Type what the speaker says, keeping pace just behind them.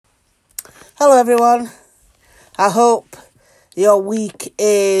Hello everyone, I hope your week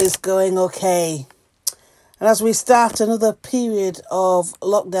is going okay. And as we start another period of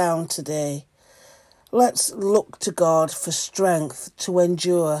lockdown today, let's look to God for strength to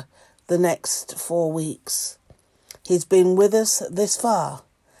endure the next 4 weeks. He's been with us this far.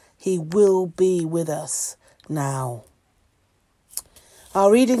 He will be with us now.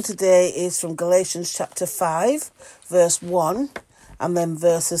 Our reading today is from Galatians chapter 5, verse 1, and then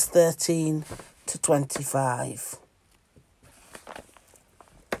verses 13 to 25.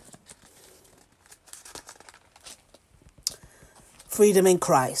 Freedom in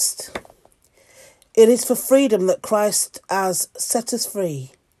Christ. It is for freedom that Christ has set us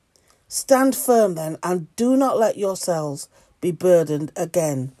free. Stand firm then, and do not let yourselves be burdened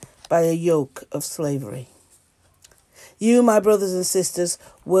again by a yoke of slavery. You, my brothers and sisters,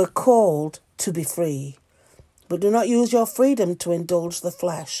 were called to be free. But do not use your freedom to indulge the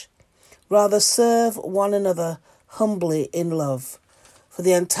flesh. Rather serve one another humbly in love. For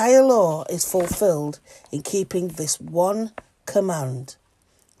the entire law is fulfilled in keeping this one command.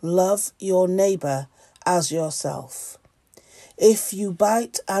 Love your neighbour as yourself. If you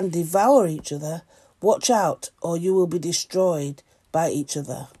bite and devour each other, watch out, or you will be destroyed by each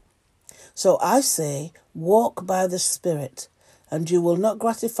other. So I say, walk by the Spirit, and you will not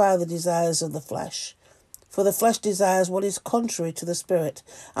gratify the desires of the flesh. For the flesh desires what is contrary to the Spirit,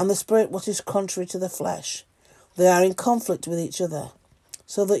 and the Spirit what is contrary to the flesh. They are in conflict with each other,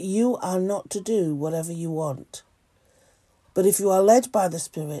 so that you are not to do whatever you want. But if you are led by the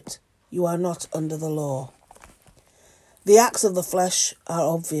Spirit, you are not under the law. The acts of the flesh are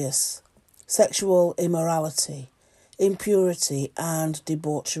obvious: sexual immorality, impurity and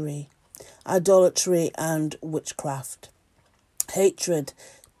debauchery, idolatry and witchcraft, hatred,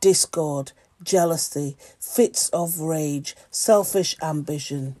 discord, jealousy, fits of rage, selfish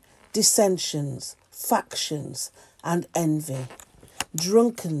ambition, dissensions, factions, and envy,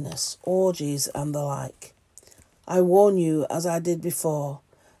 drunkenness, orgies, and the like. I warn you, as I did before,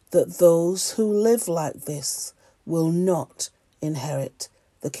 that those who live like this will not inherit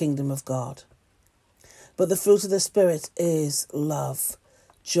the kingdom of God. But the fruit of the Spirit is love,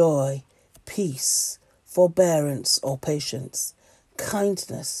 joy, peace, forbearance or patience,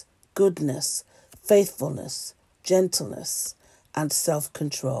 kindness, goodness, faithfulness, gentleness, and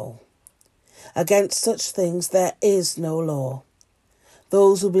self-control. Against such things there is no law.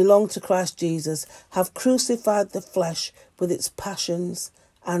 Those who belong to Christ Jesus have crucified the flesh with its passions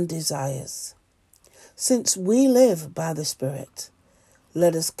and desires. Since we live by the Spirit,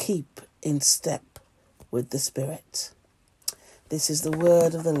 let us keep in step with the Spirit. This is the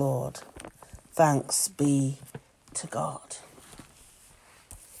word of the Lord. Thanks be to God.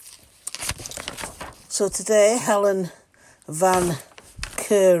 So today, Helen Van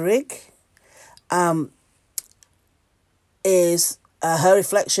Koevering her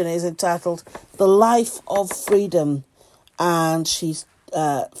reflection is entitled "The Life of Freedom," and she's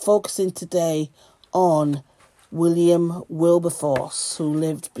focusing today on William Wilberforce, who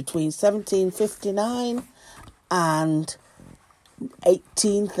lived between 1759 and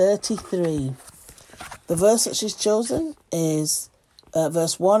 1833. The verse that she's chosen is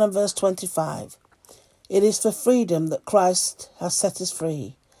verse 1 and verse 25. It is for freedom that Christ has set us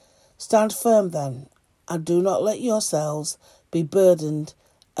free. Stand firm then, and do not let yourselves be burdened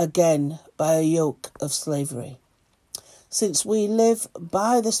again by a yoke of slavery. Since we live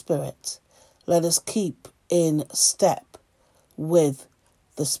by the Spirit, let us keep in step with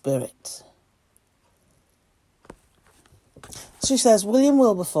the Spirit. She says, William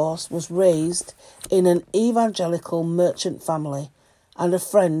Wilberforce was raised in an evangelical merchant family and a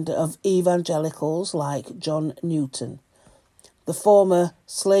friend of evangelicals like John Newton, the former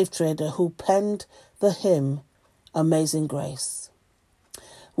slave trader who penned the hymn Amazing Grace.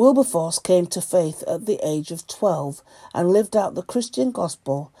 Wilberforce came to faith at the age of 12 and lived out the Christian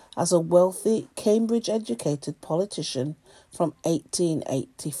gospel as a wealthy, Cambridge-educated politician from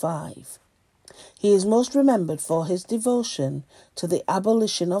 1885. He is most remembered for his devotion to the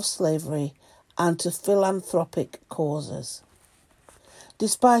abolition of slavery and to philanthropic causes.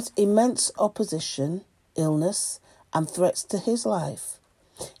 Despite immense opposition, illness, and threats to his life,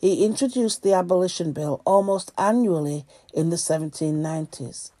 he introduced the abolition bill almost annually in the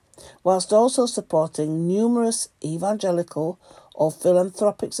 1790s, whilst also supporting numerous evangelical or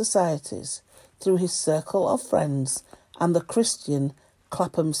philanthropic societies through his circle of friends and the Christian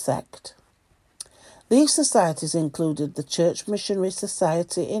Clapham sect. These societies included the Church Missionary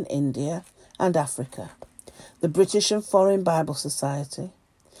Society in India and Africa, the British and Foreign Bible Society,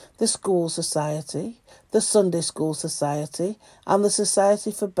 the School Society, the Sunday School Society, and the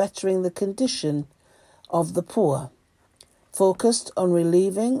Society for Bettering the Condition of the Poor, focused on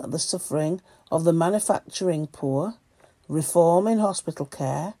relieving the suffering of the manufacturing poor, reform in hospital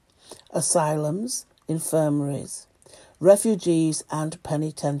care, asylums, infirmaries, refugees and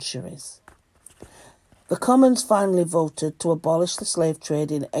penitentiaries. The Commons finally voted to abolish the slave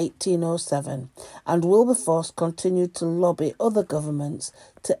trade in 1807, and Wilberforce continued to lobby other governments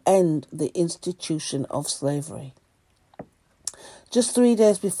to end the institution of slavery. Just 3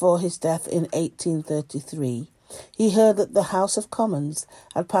 days before his death in 1833, he heard that the House of Commons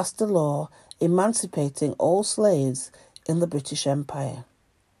had passed a law emancipating all slaves in the British Empire.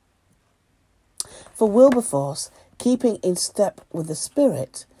 For Wilberforce, keeping in step with the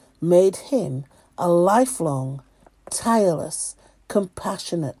spirit made him a lifelong, tireless,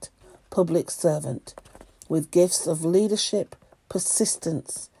 compassionate public servant with gifts of leadership,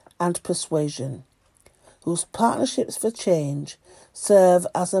 persistence and persuasion, whose partnerships for change serve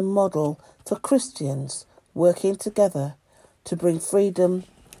as a model for Christians working together to bring freedom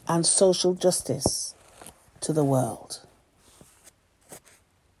and social justice to the world.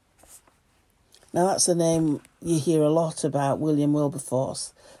 Now that's a name you hear a lot about, William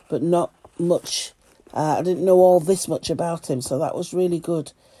Wilberforce, but not much. I didn't know all this much about him, so that was really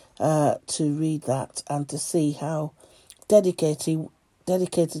good to read that and to see how dedicated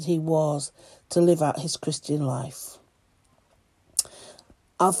he was to live out his Christian life.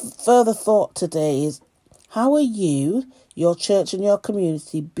 Our further thought today is, how are you, your church and your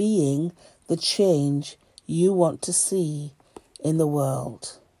community being the change you want to see in the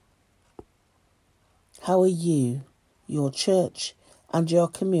world? How are you, your church and your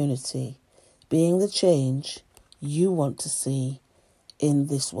community being the change you want to see in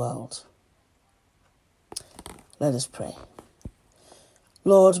this world? Let us pray.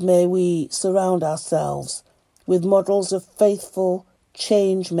 Lord, may we surround ourselves with models of faithful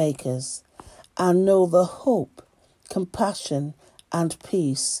change makers and know the hope, compassion and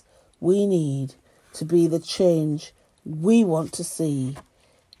peace we need to be the change we want to see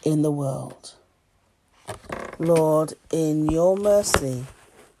in the world. Lord, in your mercy,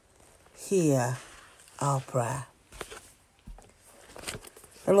 hear our prayer.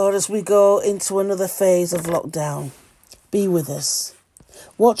 And Lord, as we go into another phase of lockdown, be with us.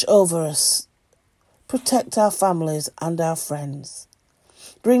 Watch over us. Protect our families and our friends.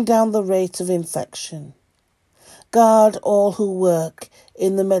 Bring down the rate of infection. Guard all who work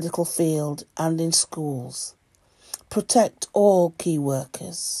in the medical field and in schools. Protect all key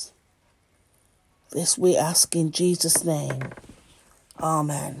workers. This we ask in Jesus' name.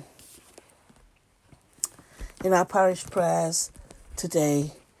 Amen. In our parish prayers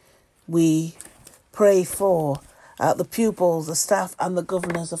today, we pray for the pupils, the staff and the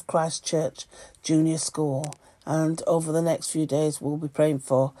governors of Christ Church Junior School. And over the next few days, we'll be praying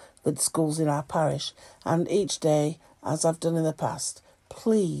for the schools in our parish. And each day, as I've done in the past,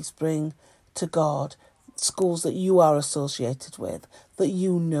 please bring to God schools that you are associated with, that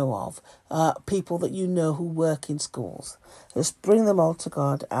you know of, people that you know who work in schools. Just bring them all to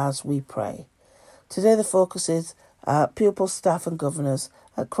God as we pray. Today the focus is pupils, staff and governors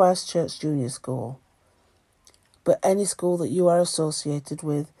at Christ Church Junior School. But any school that you are associated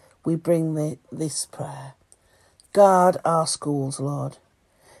with, we bring this prayer. Guard our schools, Lord.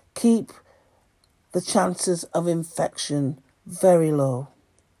 Keep the chances of infection very low.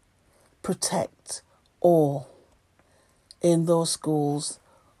 Protect all in those schools,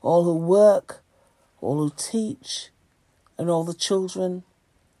 all who work, all who teach, and all the children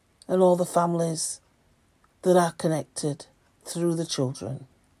and all the families that are connected through the children.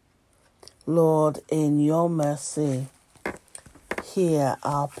 Lord, in your mercy, hear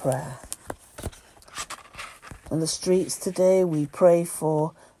our prayer. On the streets today, we pray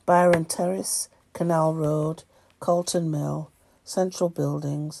for Byron Terrace, Canal Road, Colton Mill, Central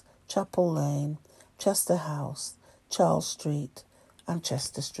Buildings, Chapel Lane, Chester House, Charles Street and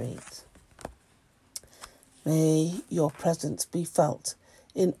Chester Street. May your presence be felt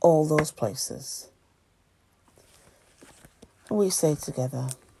in all those places. And we say together,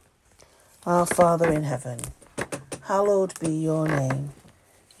 Our Father in heaven, hallowed be your name.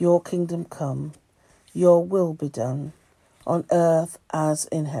 Your kingdom come, your will be done, on earth as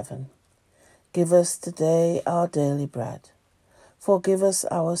in heaven. Give us today our daily bread. Forgive us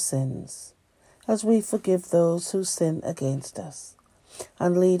our sins, as we forgive those who sin against us.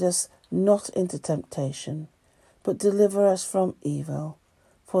 And lead us not into temptation, but deliver us from evil.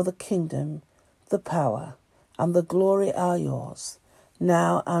 For the kingdom, the power, and the glory are yours,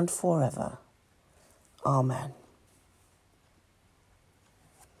 now and forever. Amen.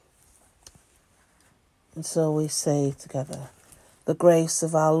 And so we say together, the grace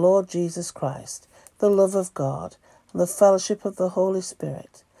of our Lord Jesus Christ, the love of God, and the fellowship of the Holy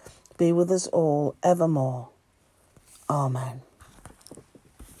Spirit be with us all evermore. Amen.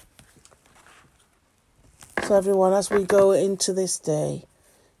 So everyone, as we go into this day,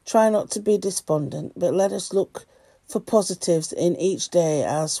 try not to be despondent, but let us look for positives in each day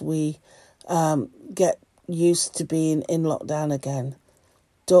as we get used to being in lockdown again.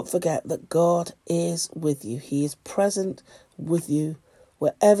 Don't forget that God is with you. He is present with you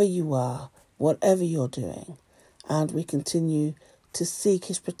wherever you are, whatever you're doing. And we continue to seek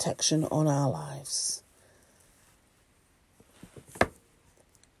his protection on our lives.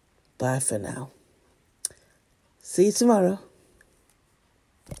 Bye for now. See you tomorrow.